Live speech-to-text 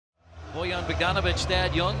Bojan Bogdanovic,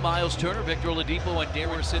 Thad Young, Miles Turner, Victor Oladipo, and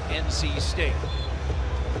Darius at NC State.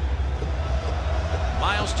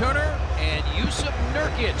 Miles Turner and Jusuf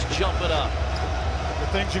Nurkic jump it up. The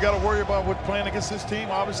things you got to worry about with playing against this team,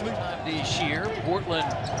 obviously. This year, Portland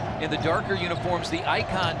in the darker uniforms, the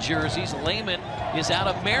icon jerseys. Layman is out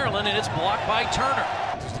of Maryland, and it's blocked by Turner.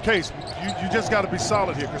 It's the case. You just got to be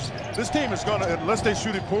solid here, because this team is going to, unless they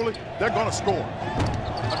shoot it poorly, they're going to score.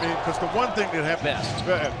 I mean, because the one thing that happens,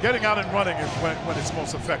 getting out and running is when it's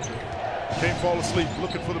most effective. Can't fall asleep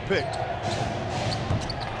looking for the pick.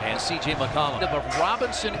 And C.J. McCollum of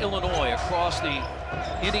Robinson, Illinois, across the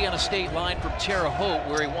Indiana State line from Terre Haute,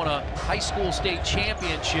 where he won a high school state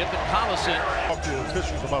championship. And Collison talked to the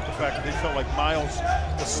officials about the fact that they felt like Miles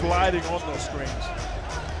was sliding on those screens.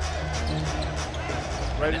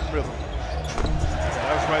 Right in rhythm.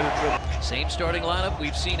 That was right in rhythm. Same starting lineup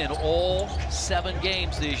we've seen in all 7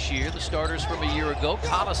 games this year. The starters from a year ago.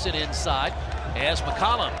 Collison inside as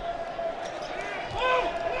McCollum.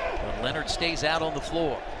 But Leonard stays out on the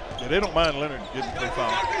floor. Yeah, they don't mind Leonard getting play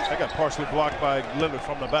foul. That got partially blocked by Leonard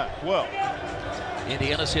from the back. Well,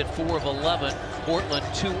 Indiana's hit 4 of 11. Portland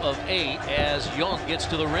 2 of 8 as Young gets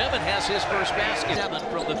to the rim and has his first basket. 7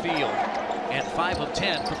 from the field and 5 of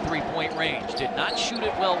 10 from three-point range. Did not shoot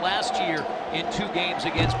it well last year in 2 games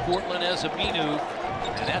against Portland as Aminu,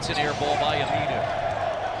 and that's an air ball by Aminu.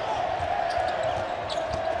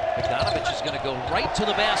 Bogdanovic is going to go right to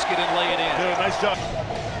the basket and lay it in. Did a nice job.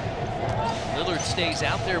 Lillard stays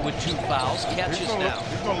out there with 2 fouls, catches now.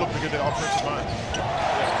 He's going to look to get the offensive line.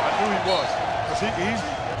 Yeah, I knew he was.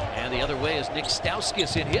 And the other way is Nick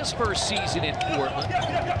Stauskas in his first season in Portland.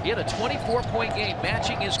 He had a 24-point game,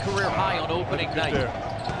 matching his career high on opening night.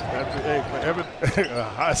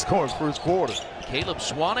 High scoring first quarter. Caleb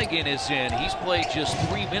Swanigan is in. He's played just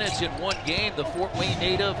 3 minutes in 1 game. The Fort Wayne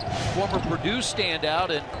native, former Purdue standout.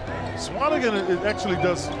 And Swanigan actually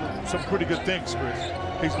does some pretty good things, Chris.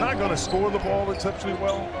 He's not going to score the ball exceptionally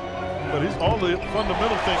well, but he's all the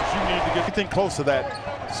fundamental things you need to get anything close to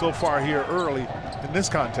that so far here early in this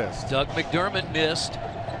contest. Doug McDermott missed.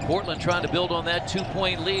 Portland trying to build on that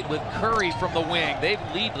 2-point lead with Curry from the wing. They've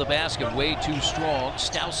lead the basket way too strong.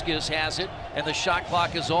 Stauskas has it, and the shot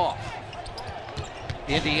clock is off.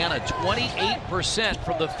 Indiana 28%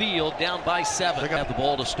 from the field, down by 7. They have the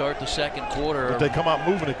ball to start the second quarter. But they come out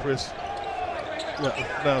moving it, Chris.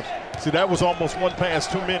 Now, see, that was almost 1 pass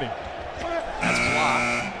too many. That's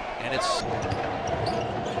blocked, and it's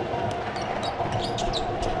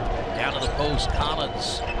down to the post.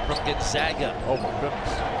 Collins from Gonzaga. Oh my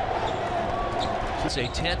goodness. It's a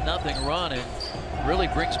 10-0 run and really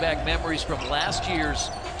brings back memories from last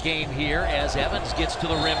year's game here as Evans gets to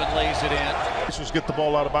the rim and lays it in. Pacers get the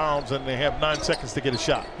ball out of bounds and they have 9 seconds to get a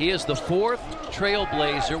shot. He is the 4th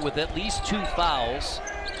Trailblazer with at least 2 fouls.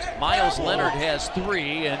 Miles Leonard has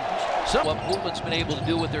 3, and so what Portland's been able to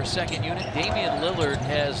do with their second unit. Damian Lillard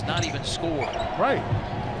has not even scored. Right.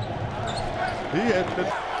 He had the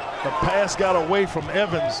pass got away from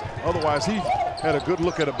Evans. Otherwise, he had a good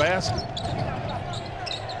look at a basket.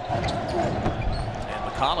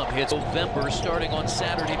 And McCollum hits November starting on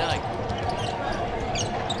Saturday night.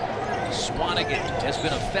 Swanigan has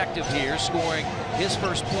been effective here, scoring his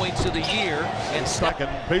first points of the year. And second,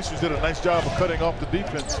 Pacers did a nice job of cutting off the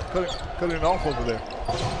defense, cutting it off over there.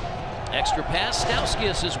 Extra pass,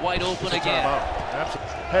 Stauskas is wide open again.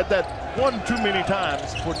 Had that one too many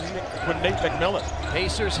times for Nate McMillan.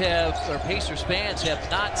 Pacers fans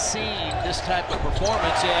have not seen this type of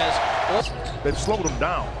performance as they've slowed him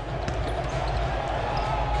down.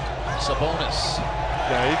 Sabonis.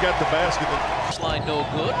 Yeah, he got the basket. Line no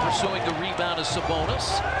good. Pursuing the rebound is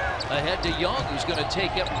Sabonis. Ahead to Young, who's going to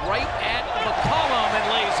take it right at McCollum and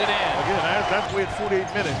lays it in. Again, that's waited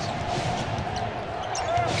 48 minutes.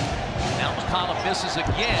 Now McCollum misses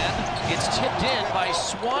again. It's tipped in by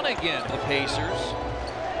Swanigan, the Pacers.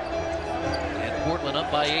 And Portland up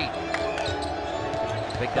by 8.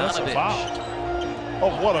 Bogdanovic.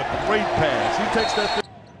 Oh, what a great pass. He takes that.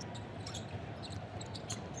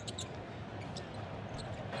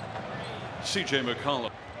 C.J.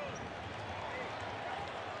 McCollum.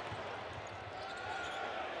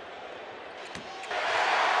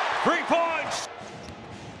 Three points!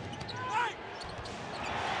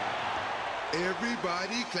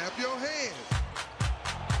 Everybody clap your hands.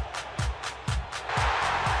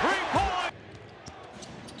 3 points!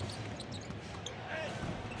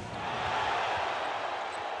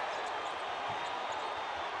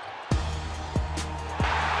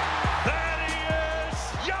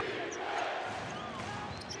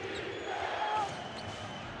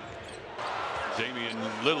 Damian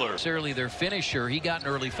Lillard. Certainly their finisher. He got in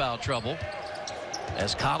early foul trouble.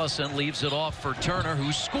 As Collison leaves it off for Turner,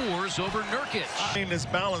 who scores over Nurkic. This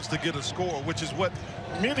balance to get a score, which is what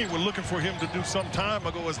many were looking for him to do some time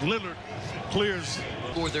ago as Lillard clears.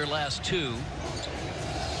 For their last two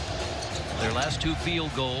field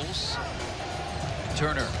goals.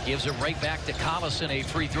 Turner gives it right back to Collison, a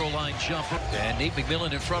free throw line jumper. And Nate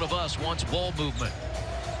McMillan in front of us wants ball movement.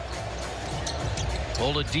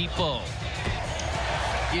 Oladipo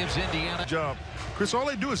gives Indiana job. Chris, all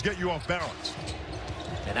they do is get you off balance.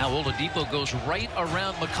 And now Oladipo goes right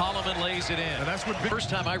around McCollum and lays it in. And that's what first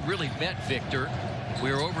time I really met Victor.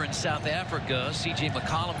 We were over in South Africa. C.J.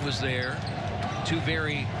 McCollum was there. Two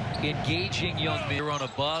very engaging young men. We were on a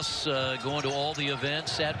bus going to all the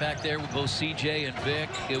events. Sat back there with both C.J. and Vic.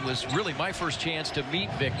 It was really my first chance to meet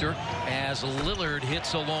Victor as Lillard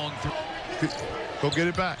hits a long throw. Go get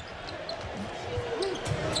it back.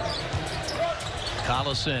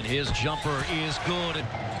 Collison, his jumper is good.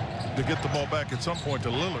 To get the ball back at some point to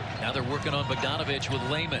Lillard. Now they're working on Bogdanovich with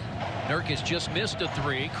Layman. Nurkic just missed a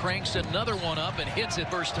three, cranks another one up and hits it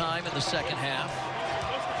first time in the second half.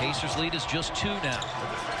 Pacers lead is just 2 now.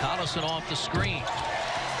 Collison off the screen.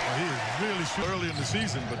 Well, he is really early in the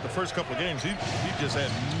season, but the first couple of games he just had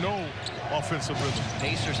no offensive rhythm.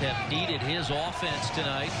 Pacers have needed his offense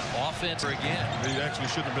tonight. Offense again. He actually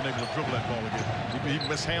shouldn't have been able to dribble that ball again. He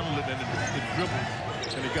mishandled it and it dribbled,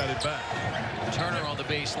 and he got it back. Turner on the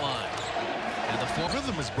baseline. And the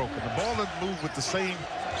rhythm is broken. The ball doesn't move with the same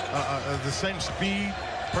speed,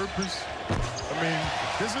 purpose. I mean,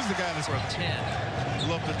 this is the guy that's from 10.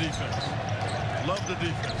 Love the defense. Love the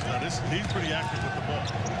defense. Now he's pretty active with the ball.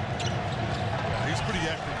 Yeah, he's pretty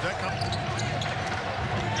active.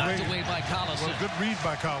 Knocked away by Collison. Well, good read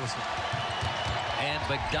by Collison. And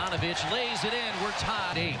Bogdanovich lays it in. We're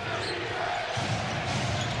tied 8.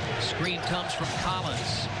 Screen comes from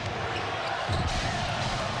Collins.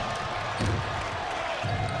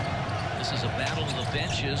 This is a battle of the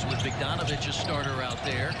benches with Bogdanovich a starter out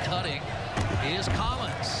there. Cutting is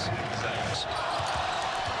Collins.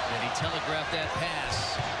 And he telegraphed that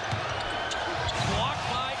pass. Blocked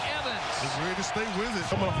by Evans. He's ready to stay with it.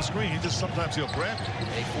 Coming off the screen, sometimes he'll grab it.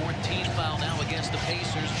 A 14 foul now against the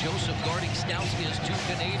Pacers. Joseph guarding Stauskas, 2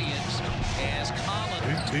 Canadians. As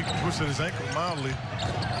Collins. He twisted his ankle mildly.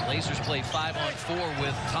 Blazers play 5-on-4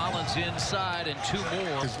 with Collins inside and 2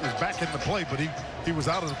 more. He's back in the play, but he was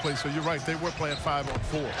out of the play, so you're right. They were playing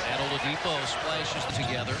 5-on-4. And Oladipo splashes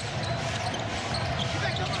together.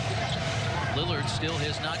 Lillard still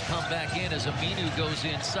has not come back in as Aminu goes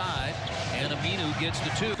inside, and Aminu gets the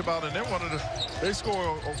 2. And they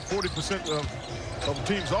score 40% of the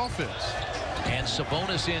team's offense. And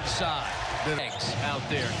Sabonis inside. Out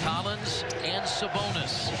there, Collins and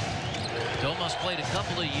Sabonis. Domas played a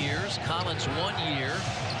couple of years. Collins 1 year.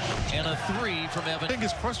 And a 3 from Evans. I think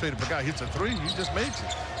it's frustrating if a guy hits a 3, he just makes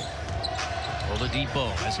it.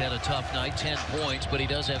 Oladipo has had a tough night, 10 points, but he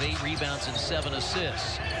does have 8 rebounds and 7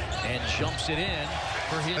 assists. And jumps it in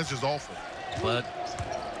for his. That's just awful. But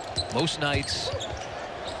most nights,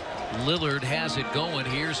 Lillard has it going.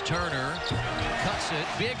 Here's Turner. Cuts it.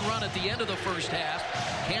 Big run at the end of the first half.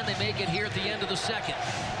 Can they make it here at the end of the second?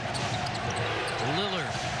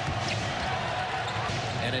 Lillard.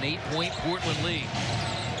 And an 8-point Portland lead.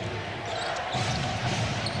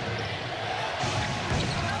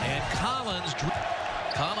 And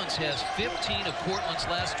Collins has 15 of Portland's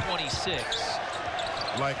last 26.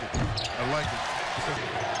 I like it. I like it.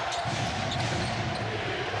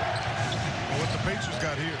 Well, what the Pacers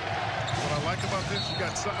got here, what I like about this, you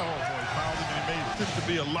got, oh boy, he fouled him and he made it to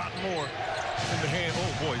be a lot more in the hand.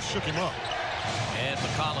 Oh boy, he shook him up. And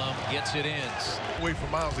McCollum gets it in. Wait for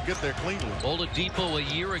Miles to get there cleanly. Oladipo a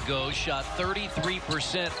year ago shot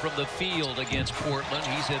 33% from the field against Portland.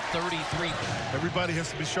 He's at 33. Everybody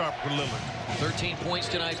has to be sharp for Lillard. 13 points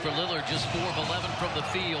tonight for Lillard, just 4 of 11 from the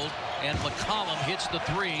field. And McCollum hits the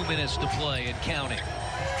 3. 2 minutes to play and counting.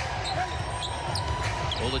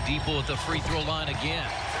 Oladipo at the free throw line again.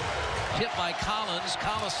 Hit by Collins.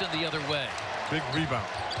 Collison the other way. Big rebound.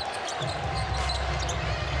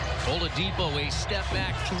 Oladipo, a step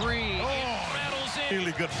back 3. Oh, it rattles in.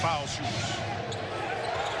 Really good foul shooters.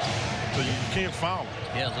 So you can't foul him.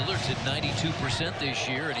 Yeah, Lillard's at 92% this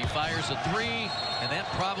year, and he fires a 3, and that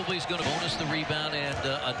probably is going to bonus the rebound. And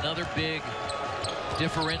another big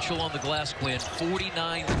differential on the glass, Quinn.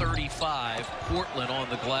 49-35. Portland on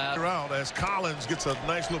the glass. Around as Collins gets a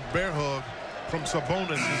nice little bear hug from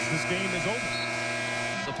Sabonis. This game is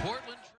over. The